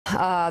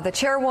The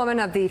chairwoman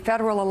of the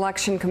Federal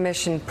Election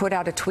Commission put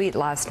out a tweet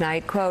last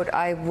night, quote,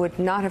 "I would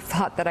not have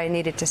thought that I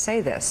needed to say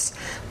this,"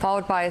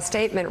 followed by a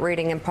statement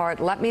reading in part,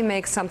 "Let me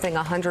make something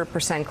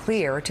 100%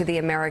 clear to the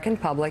American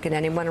public and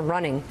anyone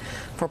running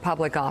for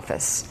public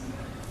office.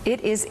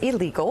 It is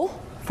illegal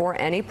for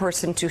any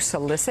person to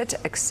solicit,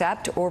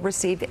 accept, or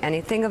receive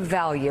anything of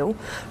value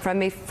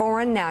from a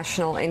foreign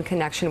national in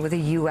connection with a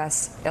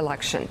U.S.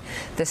 election.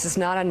 This is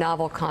not a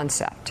novel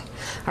concept.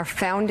 Our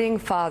founding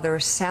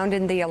fathers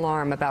sounded the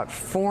alarm about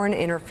foreign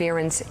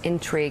interference,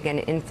 intrigue, and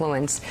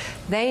influence.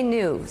 They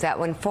knew that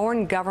when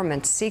foreign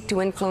governments seek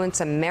to influence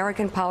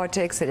American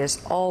politics, it is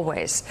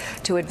always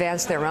to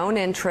advance their own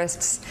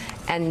interests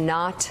and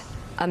not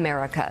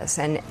America's."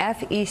 And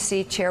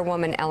FEC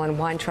Chairwoman Ellen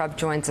Weintraub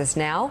joins us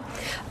now.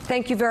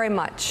 Thank you very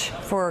much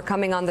for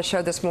coming on the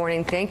show this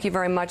morning. Thank you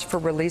very much for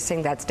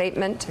releasing that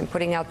statement and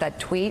putting out that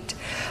tweet.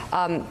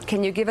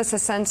 Can you give us a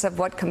sense of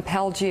what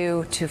compelled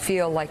you to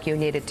feel like you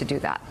needed to do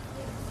that?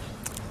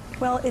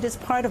 Well, it is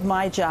part of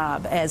my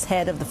job as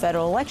head of the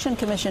Federal Election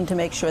Commission to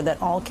make sure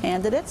that all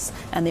candidates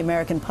and the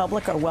American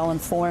public are well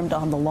informed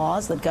on the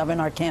laws that govern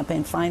our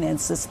campaign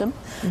finance system,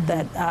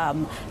 that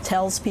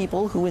tells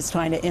people who is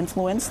trying to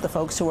influence the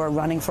folks who are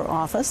running for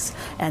office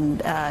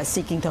and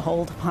seeking to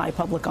hold high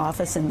public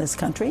office in this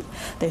country.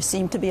 There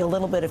seemed to be a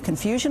little bit of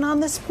confusion on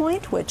this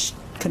point, which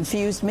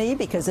confused me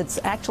because it's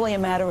actually a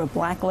matter of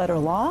black letter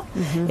law.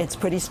 It's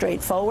pretty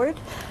straightforward.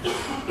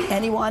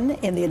 Anyone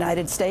in the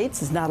United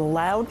States is not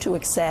allowed to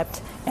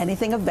accept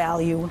anything of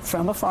value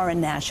from a foreign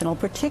national,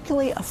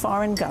 particularly a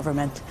foreign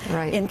government,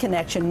 in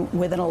connection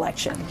with an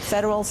election,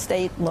 federal,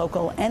 state,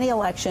 local, any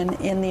election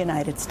in the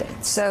United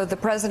States. So the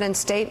president's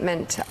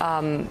statement,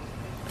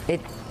 it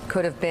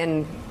could have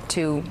been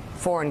to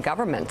foreign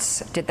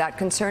governments. Did that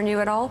concern you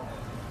at all?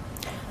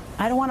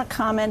 I don't want to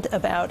comment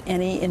about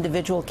any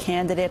individual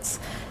candidates'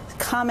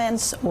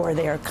 comments or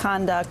their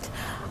conduct.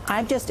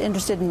 I'm just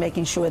interested in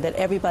making sure that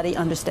everybody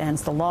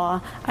understands the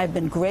law. I've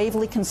been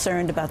gravely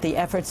concerned about the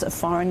efforts of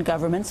foreign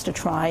governments to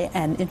try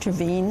and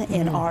intervene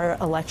in our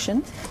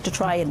election, to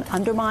try and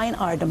undermine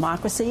our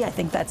democracy. I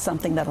think that's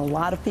something that a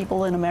lot of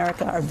people in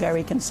America are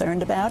very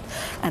concerned about.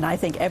 And I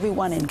think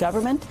everyone in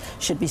government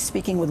should be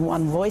speaking with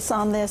one voice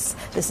on this.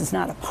 This is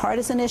not a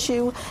partisan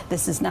issue.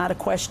 This is not a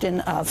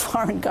question of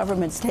foreign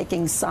governments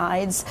taking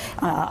sides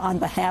on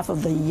behalf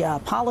of the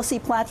policy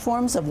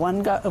platforms of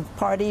one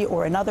party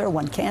or another,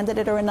 one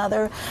candidate or another.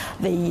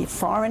 The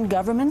foreign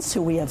governments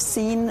who we have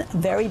seen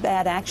very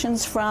bad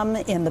actions from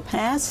in the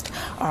past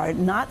are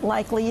not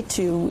likely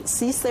to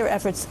cease their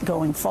efforts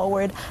going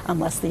forward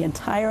unless the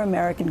entire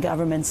American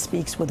government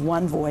speaks with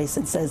one voice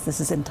and says this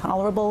is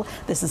intolerable,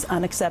 this is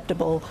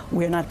unacceptable,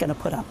 we're not going to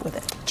put up with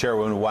it.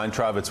 Chairwoman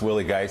Weintraub, it's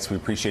Willie Geist. We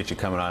appreciate you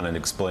coming on and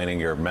explaining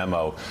your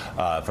memo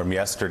from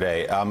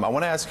yesterday. I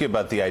want to ask you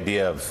about the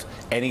idea of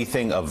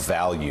anything of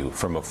value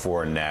from a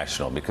foreign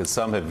national, because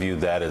some have viewed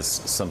that as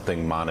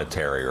something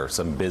monetary or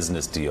some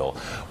business deal.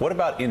 What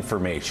about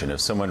information?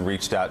 If someone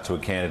reached out to a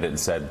candidate and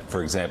said,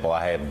 for example,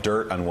 I have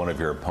dirt on one of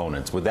your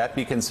opponents, would that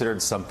be considered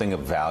something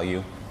of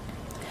value?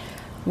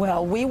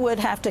 Well, we would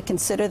have to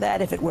consider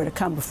that if it were to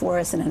come before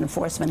us in an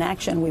enforcement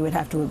action. We would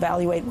have to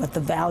evaluate what the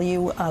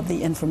value of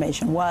the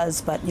information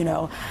was. But, you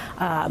know,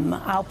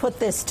 I'll put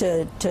this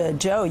to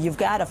Joe. You've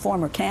got a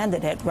former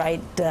candidate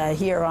right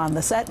here on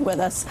the set with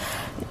us.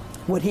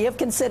 Would he have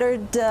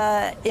considered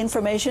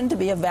information to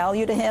be of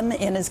value to him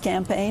in his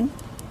campaign?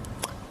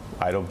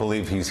 I don't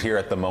believe he's here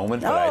at the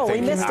moment, but I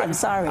think we missed him.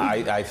 Sorry.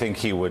 I think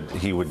he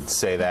would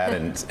say that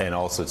and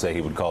also say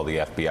he would call the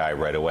FBI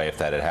right away if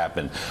that had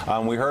happened.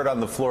 We heard on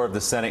the floor of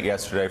the Senate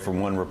yesterday from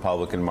one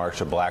Republican,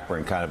 Marsha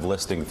Blackburn, kind of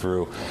listing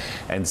through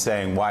and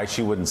saying why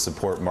she wouldn't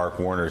support Mark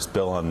Warner's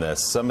bill on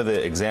this. Some of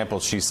the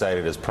examples she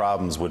cited as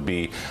problems would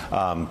be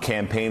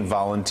campaign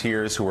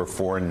volunteers who are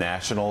foreign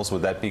nationals.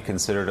 Would that be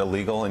considered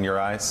illegal in your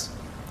eyes?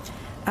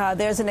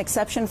 There's an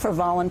exception for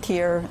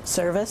volunteer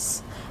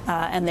service.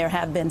 And there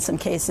have been some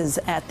cases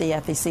at the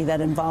FEC that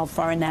involve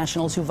foreign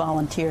nationals who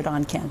volunteered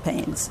on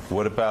campaigns.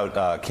 What about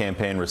a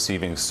campaign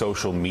receiving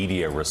social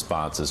media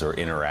responses or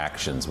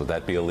interactions? Would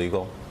that be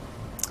illegal?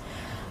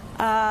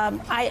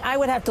 I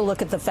would have to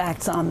look at the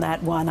facts on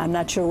that one. I'm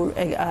not sure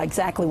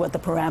exactly what the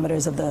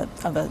parameters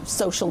of a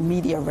social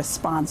media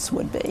response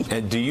would be.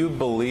 And do you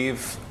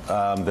believe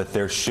that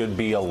there should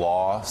be a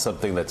law,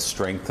 something that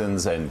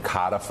strengthens and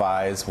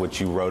codifies what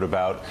you wrote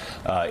about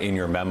in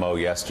your memo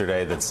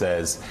yesterday, that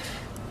says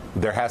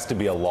there has to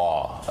be a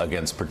law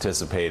against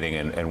participating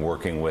and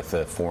working with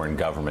a foreign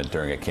government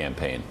during a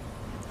campaign?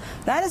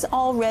 That is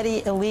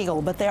already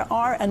illegal, but there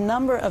are a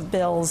number of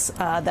bills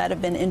that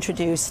have been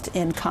introduced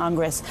in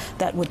Congress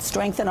that would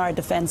strengthen our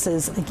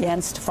defenses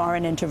against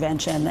foreign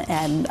intervention,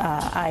 and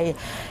I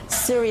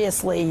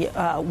seriously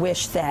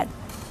wish that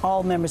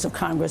all members of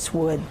Congress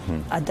would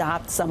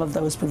adopt some of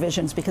those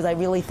provisions, because I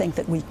really think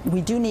that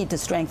we do need to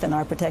strengthen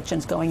our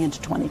protections going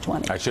into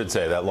 2020. I should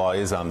say that law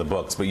is on the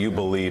books, but you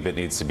believe it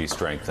needs to be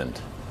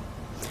strengthened.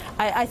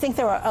 I think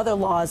there are other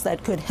laws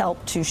that could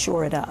help to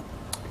shore it up.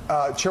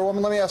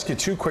 Chairwoman, let me ask you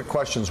two quick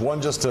questions.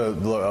 One, just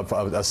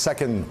a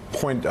second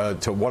point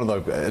to one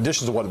of the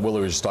additions to what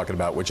Willie was just talking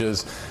about, which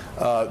is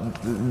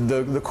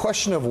the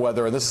question of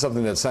whether, and this is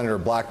something that Senator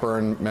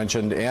Blackburn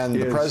mentioned and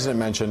the President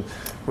mentioned,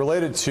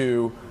 related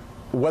to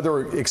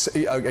whether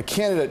a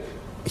candidate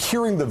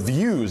hearing the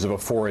views of a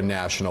foreign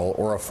national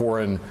or a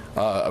foreign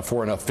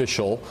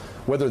official,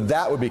 whether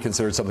that would be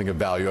considered something of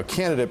value. A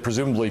candidate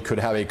presumably could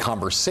have a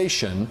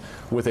conversation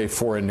with a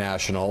foreign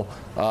national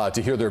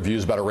to hear their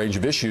views about a range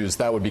of issues.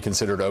 That would be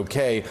considered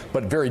okay,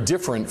 but very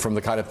different from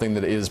the kind of thing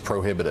that is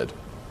prohibited.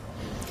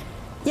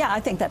 Yeah,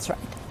 I think that's right.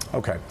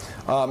 Okay.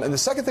 And the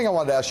second thing I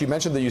wanted to ask you,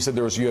 mentioned that you said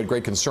you had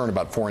great concern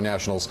about foreign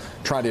nationals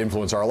trying to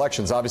influence our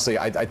elections. Obviously,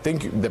 I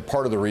think that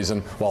part of the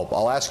reason, well,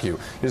 I'll ask you,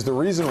 is the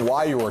reason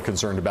why you were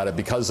concerned about it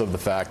because of the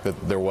fact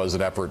that there was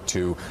an effort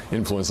to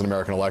influence an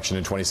American election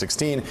in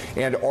 2016?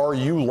 And are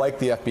you, like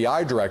the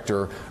FBI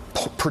director,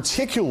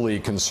 particularly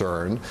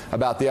concerned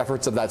about the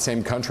efforts of that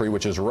same country,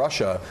 which is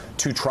Russia,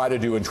 to try to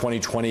do in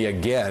 2020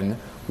 again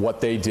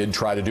what they did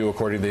try to do,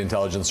 according to the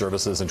intelligence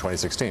services, in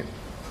 2016?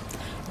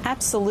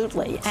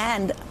 Absolutely,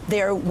 and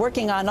they're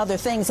working on other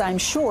things, I'm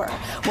sure.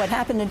 What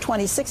happened in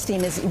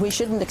 2016 is we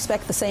shouldn't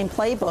expect the same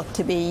playbook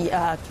to be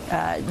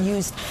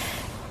used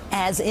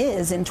as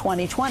is in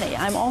 2020.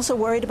 I'm also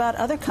worried about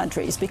other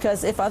countries,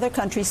 because if other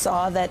countries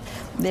saw that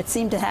it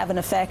seemed to have an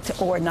effect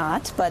or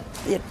not, but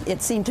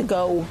it seemed to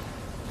go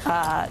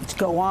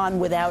on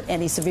without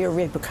any severe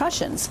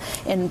repercussions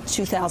in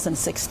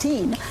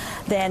 2016,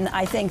 then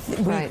I think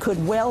we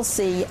could well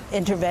see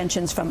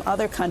interventions from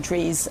other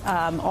countries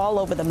all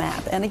over the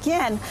map. And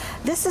again,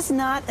 this is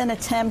not an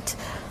attempt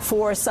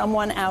for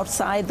someone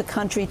outside the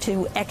country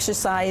to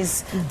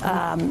exercise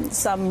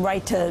some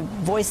right to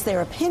voice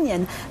their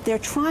opinion. They're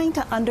trying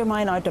to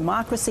undermine our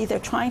democracy. They're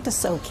trying to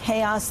sow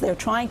chaos. They're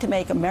trying to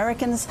make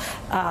Americans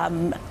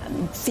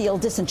feel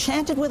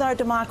disenchanted with our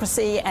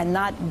democracy and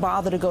not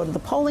bother to go to the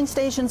polling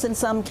stations in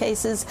some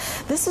cases.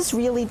 This is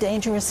really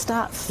dangerous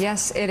stuff.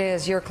 Yes, it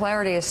is. Your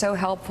clarity is so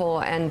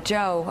helpful. And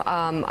Joe,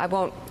 I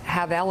won't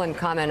have Ellen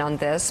comment on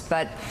this,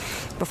 but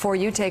before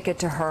you take it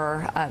to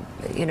her,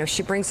 you know,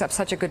 she brings up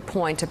such a good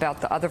point about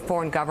the other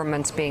foreign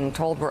governments being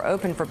told we're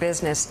open for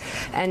business.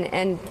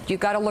 And you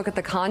got to look at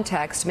the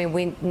context. I mean,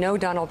 we know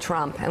Donald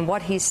Trump, and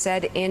what he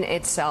said in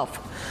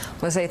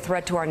itself was a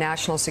threat to our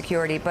national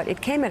security, but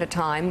it came at a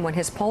time when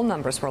his poll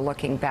numbers were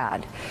looking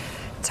bad.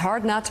 It's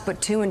hard not to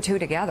put two and two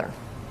together.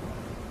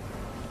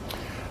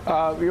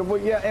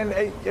 Yeah, and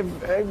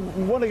I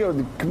want to go to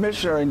the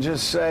commissioner and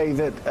just say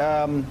that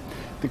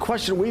the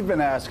question we've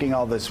been asking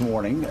all this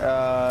morning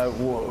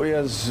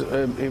is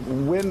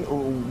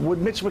when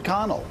would Mitch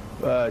McConnell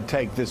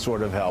take this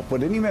sort of help?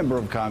 Would any member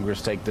of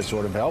Congress take this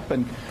sort of help?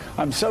 And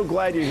I'm so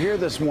glad you're here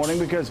this morning,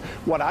 because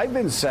what I've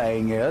been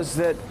saying is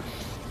that,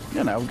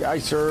 you know, I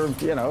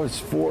served, you know,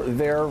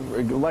 they're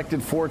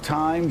elected 4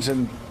 times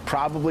and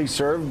probably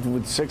served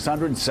with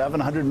 600,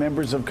 700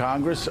 members of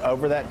Congress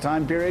over that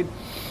time period.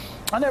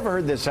 I never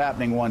heard this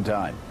happening one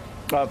time.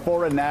 A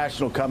foreign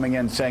national coming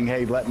in saying,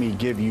 hey, let me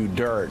give you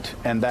dirt,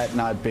 and that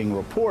not being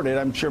reported.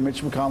 I'm sure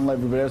Mitch McConnell and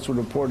everybody else would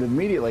report it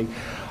immediately.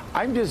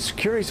 I'm just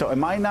curious, so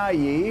am I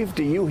naive?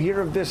 Do you hear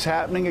of this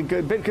happening a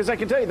good bit? Because I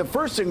can tell you the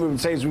first thing we would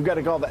say is we've got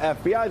to call the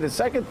FBI. The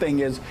second thing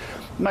is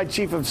my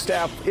chief of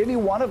staff, any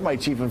one of my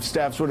chief of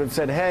staffs would have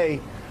said, hey,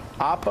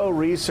 Oppo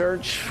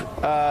research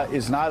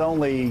is not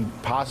only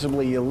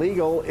possibly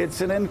illegal,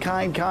 it's an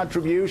in-kind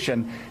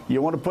contribution.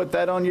 You want to put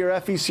that on your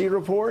FEC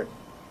report?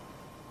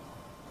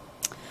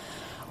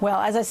 Well,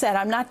 as I said,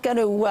 I'm not going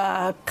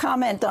to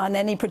comment on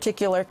any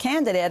particular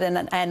candidate,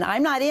 and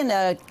I'm not in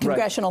a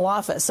congressional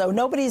office, so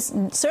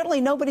certainly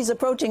nobody's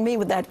approaching me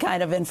with that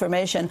kind of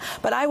information.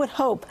 But I would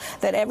hope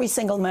that every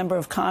single member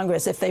of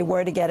Congress, if they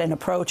were to get an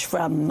approach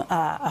from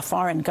a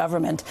foreign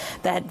government,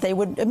 that they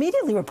would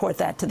immediately report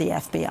that to the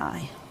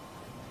FBI.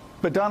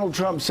 But Donald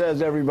Trump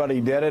says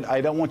everybody did it. I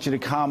don't want you to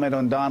comment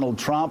on Donald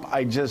Trump.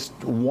 I just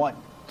want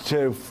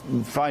to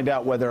find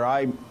out whether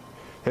I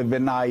have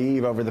been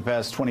naive over the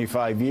past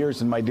 25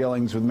 years in my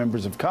dealings with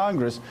members of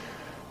Congress.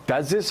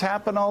 Does this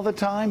happen all the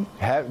time?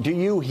 Do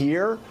you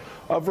hear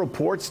of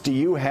reports? Do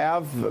you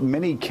have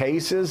many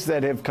cases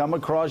that have come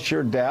across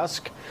your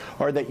desk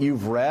or that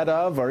you've read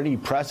of, or any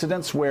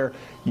precedents where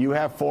you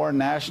have foreign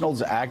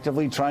nationals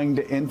actively trying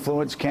to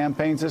influence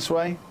campaigns this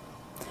way?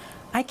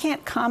 I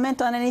can't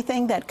comment on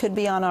anything that could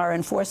be on our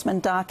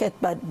enforcement docket,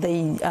 but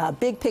the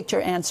big picture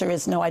answer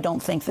is no, I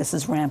don't think this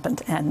is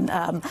rampant, and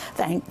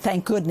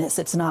thank goodness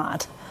it's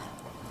not.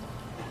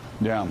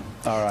 Yeah.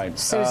 All right.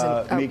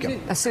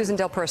 Susan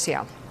Del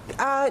Percio.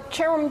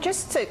 Chairwoman,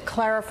 just to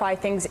clarify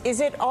things, is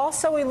it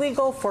also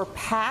illegal for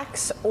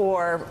PACs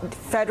or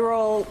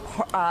federal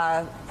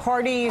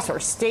parties or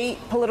state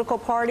political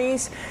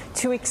parties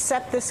to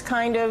accept this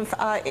kind of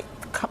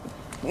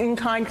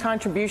in-kind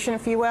contribution,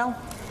 if you will?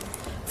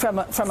 From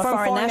a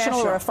foreign national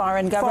or a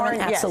foreign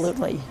government?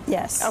 Absolutely,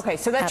 yes. Okay,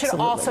 so that should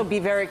also be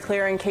very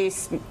clear in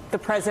case the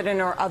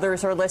president or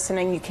others are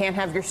listening. You can't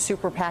have your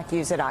super PAC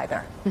use it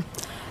either.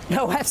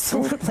 No,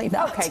 absolutely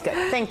not. Okay,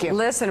 good. Thank you.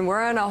 Listen,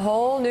 we're in a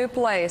whole new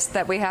place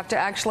that we have to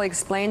actually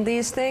explain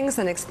these things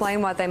and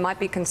explain why they might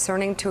be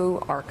concerning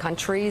to our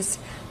country's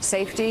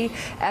safety.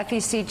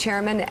 FEC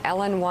Chairman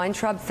Ellen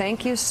Weintraub,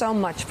 thank you so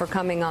much for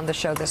coming on the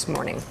show this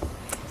morning.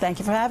 Thank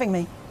you for having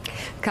me.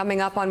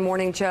 Coming up on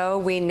Morning Joe,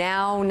 we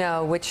now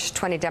know which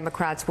 20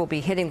 Democrats will be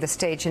hitting the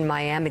stage in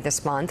Miami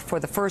this month for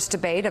the first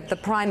debate of the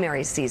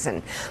primary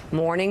season.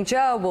 Morning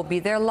Joe will be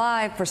there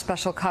live for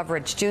special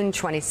coverage June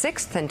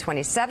 26th and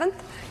 27th.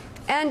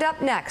 And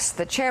up next,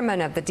 the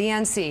chairman of the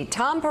DNC,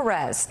 Tom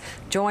Perez,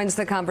 joins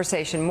the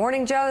conversation.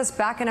 Morning Joe is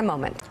back in a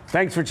moment.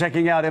 Thanks for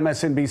checking out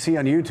MSNBC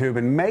on YouTube,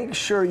 and make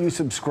sure you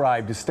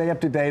subscribe to stay up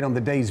to date on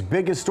the day's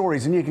biggest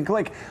stories. And you can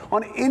click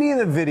on any of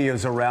the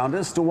videos around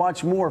us to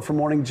watch more from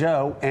Morning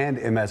Joe and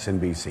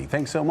MSNBC.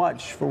 Thanks so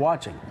much for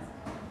watching.